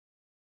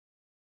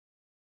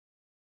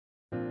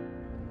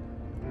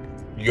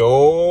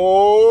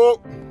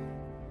Yo,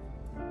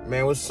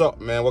 man, what's up,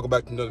 man? Welcome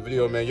back to another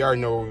video, man. Y'all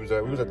already know where we was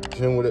at. We was at the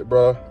gym with it,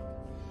 bro. You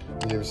know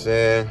what I'm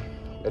saying?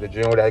 At the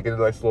gym with it, I get a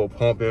nice little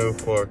pump in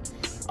before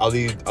I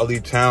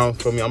leave town.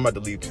 Feel me? I'm about to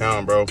leave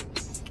town, bro.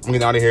 I'm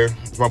getting out of here.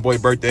 It's my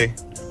boy's birthday.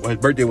 Well, his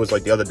birthday was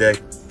like the other day,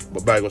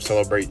 but about to go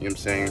celebrate. You know what I'm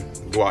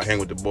saying? Go out, hang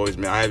with the boys,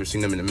 man. I haven't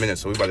seen them in a minute,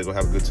 so we about to go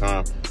have a good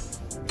time.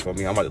 You feel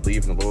me? I'm about to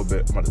leave in a little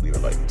bit. I'm about to leave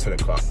at like 10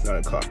 o'clock, 9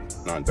 o'clock,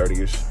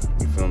 9:30ish.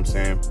 You feel what I'm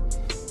saying?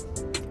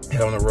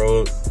 Head on the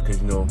road,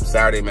 because, you know,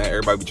 Saturday, man,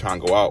 everybody be trying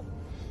to go out.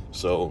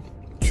 So,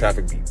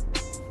 traffic be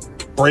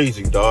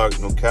crazy, dog.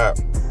 No cap.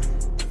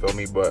 You feel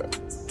me? But,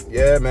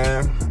 yeah,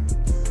 man.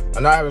 I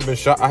know I haven't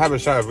shot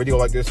a video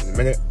like this in a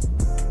minute.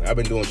 I've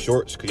been doing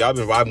shorts, because y'all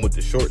been vibing with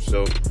the shorts.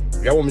 So,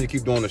 if y'all want me to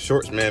keep doing the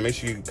shorts, man, make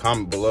sure you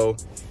comment below.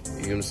 You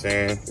know what I'm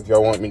saying? If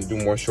y'all want me to do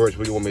more shorts,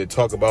 what do you want me to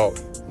talk about?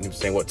 You know what I'm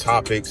saying? What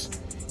topics?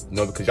 You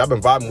know, because y'all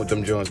been vibing with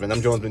them Jones, man.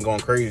 Them Jones been going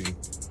crazy.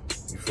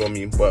 You feel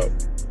me? But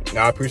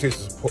now I appreciate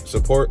the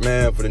support,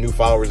 man. For the new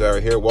followers that are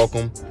here,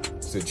 welcome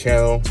to the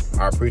channel.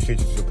 I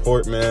appreciate your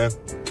support, man.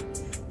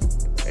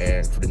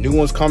 And for the new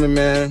ones coming,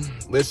 man,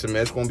 listen,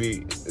 man, it's gonna be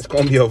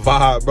a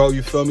vibe, bro.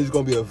 You feel me? It's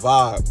gonna be a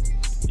vibe.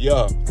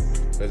 Yeah.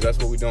 Cause that's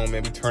what we doing,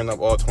 man. We turn up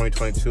all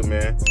 2022,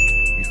 man.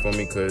 You feel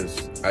me?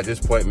 Cause at this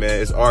point,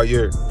 man, it's our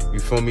year. You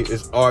feel me?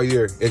 It's our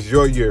year. It's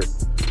your year.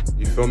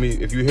 You feel me?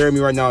 If you hear me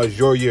right now, it's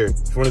your year.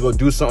 If you wanna go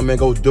do something, man,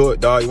 go do it,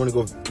 dog. You wanna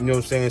go, you know what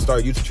I'm saying, start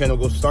a YouTube channel,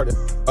 go start it.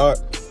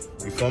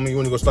 You feel me? You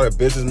want to go start a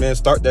business, man?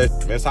 Start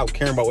that, man. Stop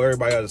caring about what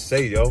everybody has to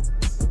say, yo.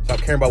 Stop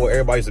caring about what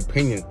everybody's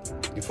opinion.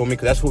 You feel me?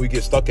 Because that's what we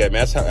get stuck at,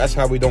 man. That's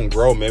how we don't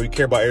grow, man. We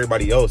care about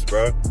everybody else,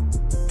 bro.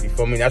 You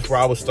feel me? That's where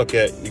I was stuck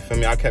at. You feel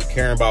me? I kept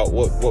caring about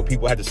what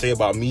people had to say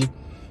about me. You know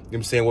what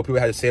I'm saying? What people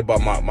had to say about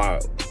my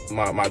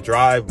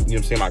drive. You know what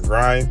I'm saying? My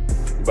grind.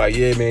 Like,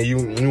 yeah, man, you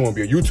want to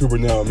be a YouTuber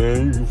now,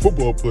 man. You a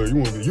football player. You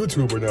want to be a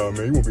YouTuber now,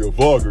 man. You want to be a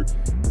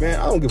vlogger. Man,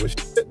 I don't give a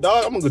shit,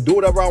 dog. I'm going to do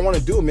whatever I want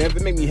to do, man. If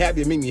it make me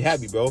happy, it make me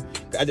happy, bro.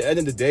 At the end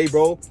of the day,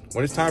 bro,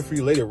 when it's time for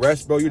you to lay to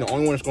rest, bro, you're the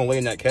only one that's going to lay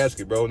in that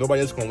casket, bro.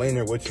 Nobody else going to lay in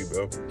there with you,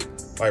 bro.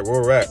 Like,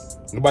 where we're at.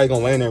 Nobody going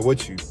to lay in there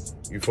with you.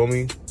 You feel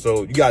me?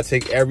 So you got to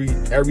take every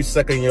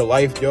second in your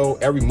life, yo,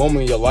 every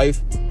moment in your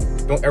life.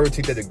 Don't ever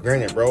take that for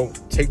granted, bro.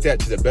 Take that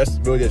to the best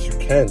ability that you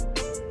can.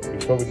 You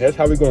feel me? That's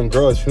how we're going to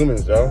grow as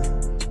humans, yo.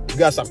 You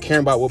gotta stop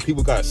caring about what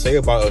people gotta say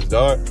about us,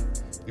 dog.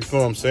 You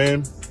feel what I'm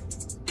saying?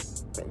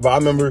 But I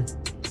remember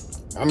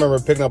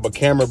picking up a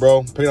camera,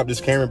 bro. Picking up this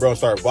camera, bro, and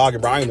started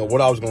vlogging, bro. I didn't know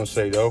what I was gonna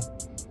say, though.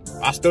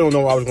 I still don't know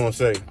what I was gonna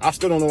say. I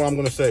still don't know what I'm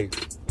gonna say.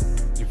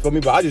 You feel me?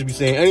 But I just be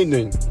saying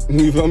anything.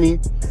 You feel me?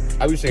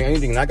 I be saying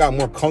anything, and I got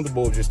more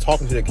comfortable just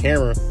talking to the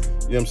camera. You know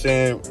what I'm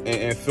saying?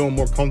 And feeling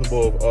more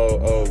comfortable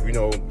of you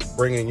know,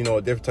 bringing, you know,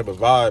 a different type of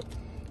vibe,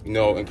 you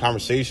know, in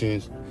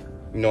conversations.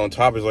 You know, on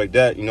topics like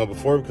that, you know,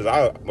 before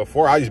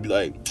I just be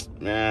like,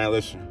 man,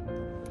 listen,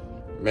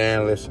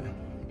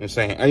 and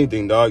saying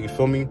anything, dog, you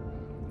feel me?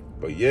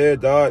 But yeah,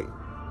 dog,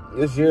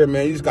 this year,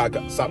 man, you just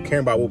gotta stop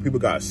caring about what people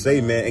gotta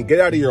say, man, and get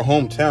out of your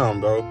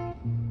hometown,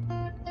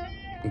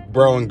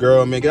 bro and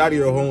girl, man, get out of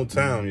your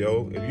hometown,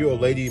 yo. If you a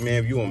lady,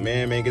 man, if you a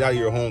man, get out of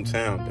your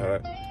hometown,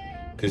 dog,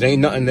 because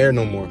ain't nothing there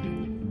no more.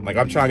 Like,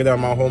 I'm trying to get out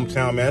of my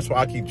hometown, man. That's why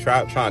I keep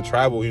trying to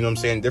travel, you know what I'm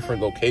saying,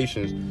 different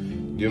locations.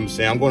 You know what I'm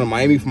saying? I'm going to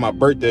Miami for my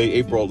birthday,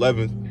 April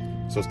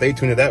 11th. So stay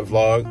tuned to that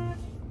vlog.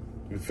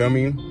 You feel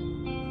me?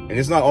 And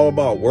it's not all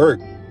about work.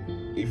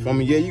 You feel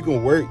me? Yeah, you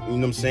can work, you know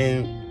what I'm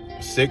saying,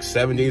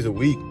 6-7 days a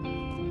week.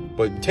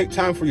 But take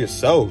time for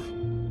yourself. You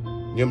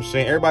know what I'm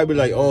saying? Everybody be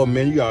like, oh,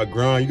 man, you got to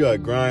grind.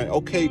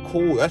 Okay,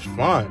 cool. That's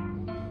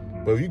fine.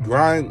 But if you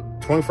grind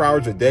 24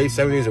 hours a day,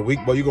 7 days a week,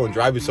 bro, you're going to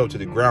drive yourself to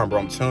the ground, bro.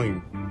 I'm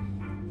telling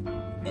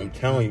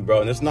you,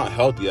 bro. And it's not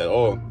healthy at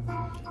all.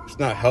 It's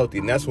not healthy.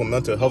 And that's when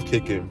mental health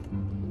kick in.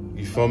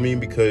 You feel me?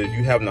 Because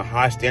you having a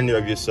high standard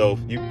of yourself.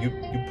 You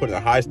putting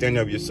a high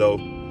standard of yourself.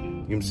 You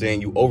know what I'm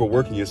saying? You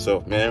overworking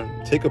yourself,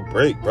 man. Take a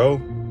break,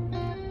 bro.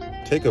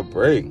 Take a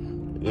break. You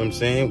know what I'm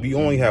saying? We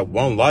only have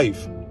one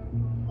life.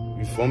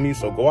 You feel me?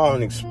 So go out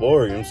and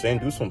explore. You know what I'm saying?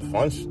 Do some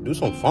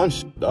fun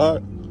shit,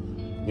 dog. You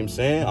know what I'm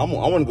saying? I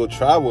want to go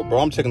travel, bro.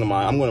 I'm going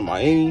to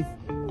Miami.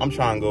 I'm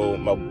trying to go.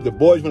 The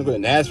boys want to go to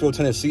Nashville,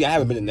 Tennessee. I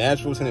haven't been to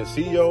Nashville,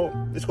 Tennessee, yo.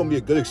 It's going to be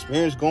a good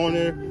experience going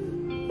there.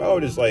 Bro,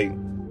 just like,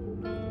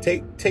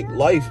 take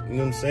life, you know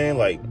what I'm saying?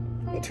 Like,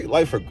 don't take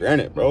life for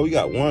granted, bro. You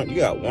got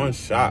one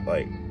shot.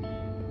 Like,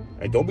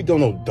 don't be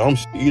doing no dumb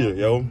shit either,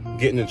 yo.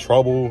 Getting in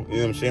trouble, you know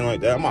what I'm saying, like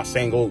that. I'm not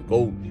saying go, you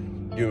know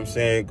what I'm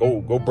saying,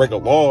 go break a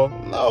law.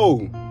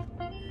 No.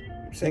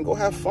 I'm saying go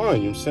have fun,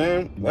 you know what I'm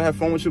saying? Go have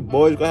fun with your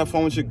boys, go have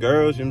fun with your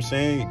girls, you know what I'm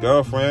saying? Your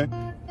girlfriend,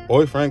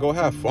 boyfriend, go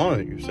have fun.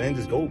 You know what I'm saying?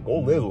 Just go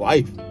live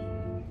life. You know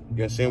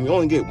what I'm saying? We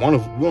only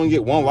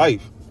get one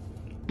life.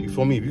 You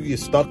feel me? If you get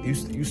stuck,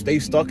 you stay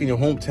stuck in your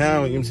hometown, you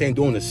know what I'm saying,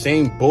 doing the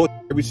same bullshit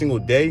every single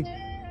day,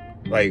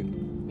 like,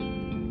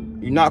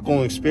 you're not going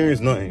to experience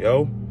nothing,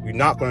 yo. You're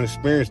not going to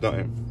experience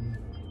nothing.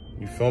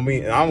 You feel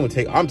me? And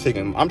I'm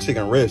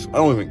taking risks. I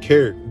don't even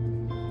care.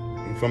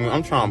 You feel me?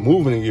 I'm trying to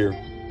move in a year.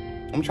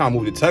 I'm trying to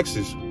move to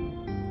Texas.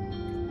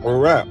 Where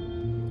we're at.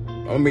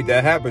 gonna make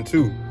that happen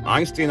too. I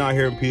ain't staying out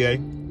here in PA.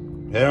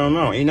 Hell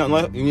no, ain't nothing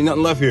left. Ain't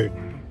nothing left here. You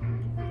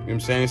know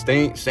what I'm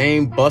saying?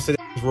 Same busted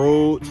ass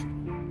roads. You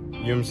know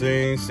what I'm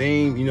saying?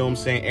 Same, you know what I'm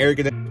saying,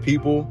 arrogant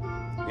people. You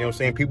know what I'm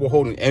saying? People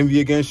holding envy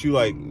against you.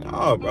 Like,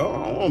 nah, bro,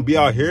 I don't want to be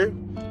out here.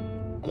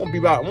 I want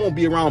to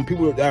be around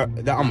people that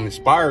I'm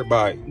inspired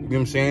by. You know what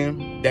I'm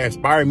saying? That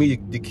inspire me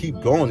to keep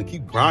going, to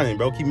keep grinding,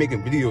 bro. Keep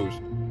making videos.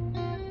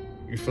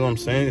 You feel what I'm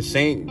saying?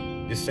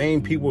 The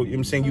same people, you know what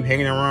I'm saying, you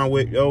hanging around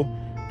with, yo,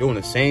 doing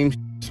the same,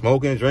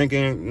 smoking,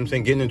 drinking, you know what I'm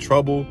saying, getting in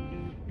trouble. You know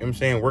what I'm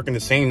saying? Working the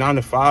same 9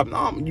 to 5.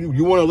 Nah,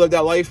 you want to live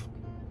that life?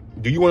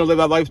 Do you want to live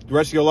that life the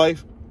rest of your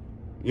life?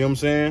 You know what I'm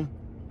saying?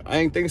 I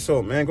ain't think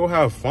so, man. Go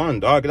have fun,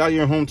 dog. Get out of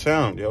your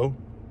hometown, yo.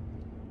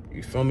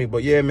 You feel me?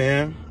 But yeah,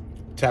 man.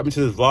 Tap into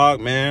this vlog,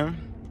 man.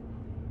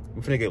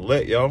 We finna get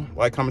lit, yo.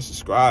 Like, comment,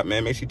 subscribe,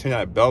 man. Make sure you turn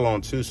that bell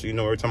on, too, so you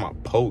know every time I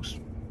post.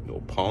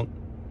 Little punk.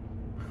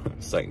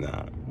 It's like,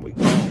 nah. Wait.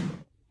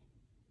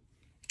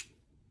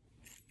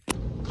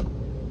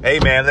 Hey,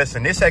 man,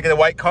 listen. This ain't get a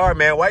white car,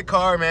 man. White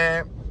car,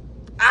 man.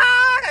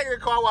 I gotta get a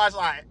car wash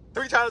like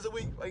 3 times a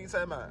week. What you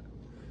saying, man?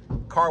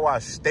 Car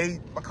wash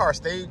my car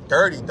stayed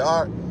dirty,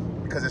 dog,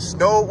 because it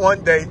snowed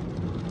one day,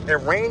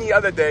 it rained the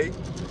other day,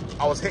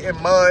 I was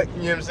hitting mud,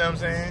 you know what I'm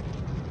saying,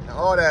 and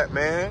all that,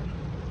 man.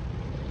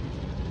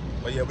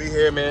 But yeah, we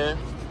here, man.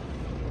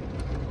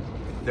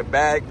 The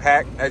bag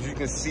packed, as you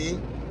can see.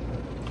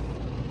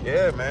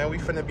 Yeah, man, we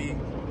finna be,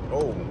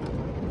 oh,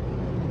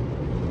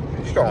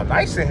 it's all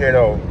nice in here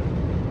though.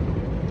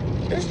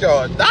 It's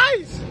all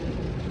nice.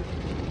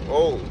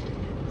 Oh,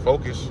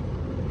 focus.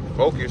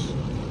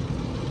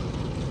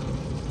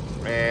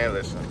 Man,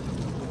 listen.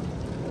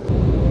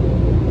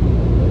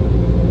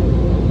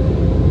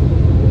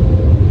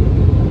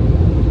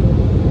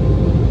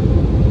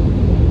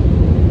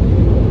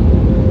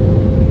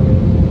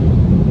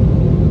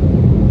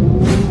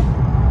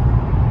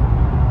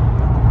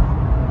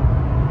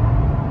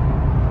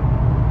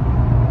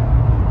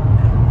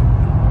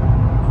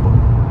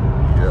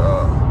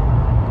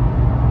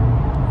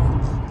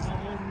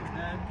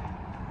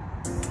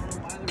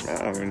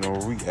 I don't even know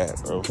where we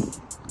at, bro.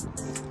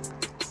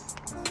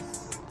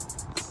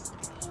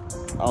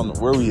 I don't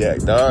know where we at,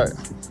 dog.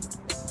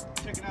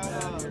 Checking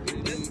out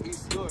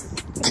East York.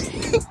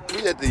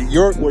 We at the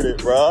York with it,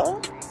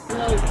 bro.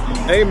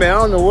 Hey, man, I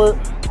don't know where.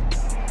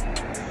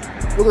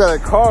 Look at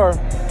that car.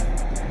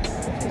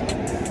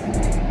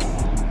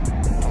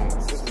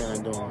 What's this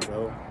man doing,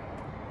 bro?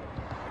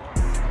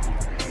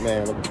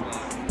 Man, look.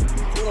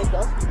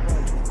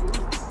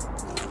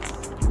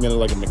 Man, look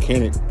like a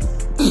mechanic.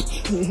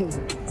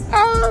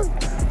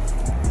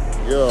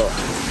 Yeah.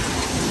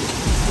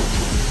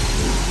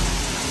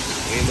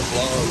 In the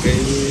vlog, baby.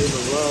 In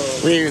the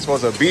vlog. We ain't even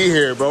supposed to be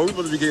here, bro. We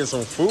supposed to be getting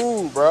some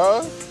food,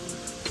 bro.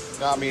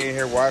 Got me in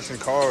here washing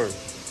cars.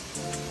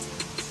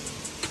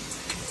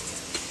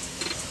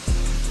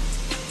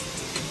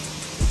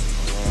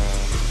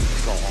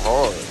 It's going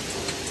hard.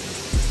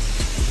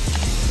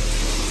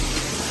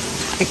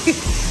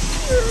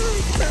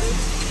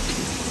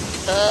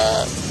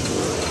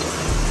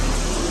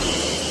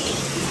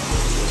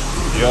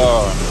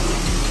 Yeah.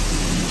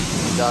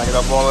 Gotta get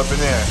up all up in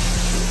there.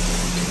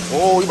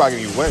 Oh, you about to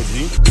get wet,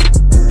 G.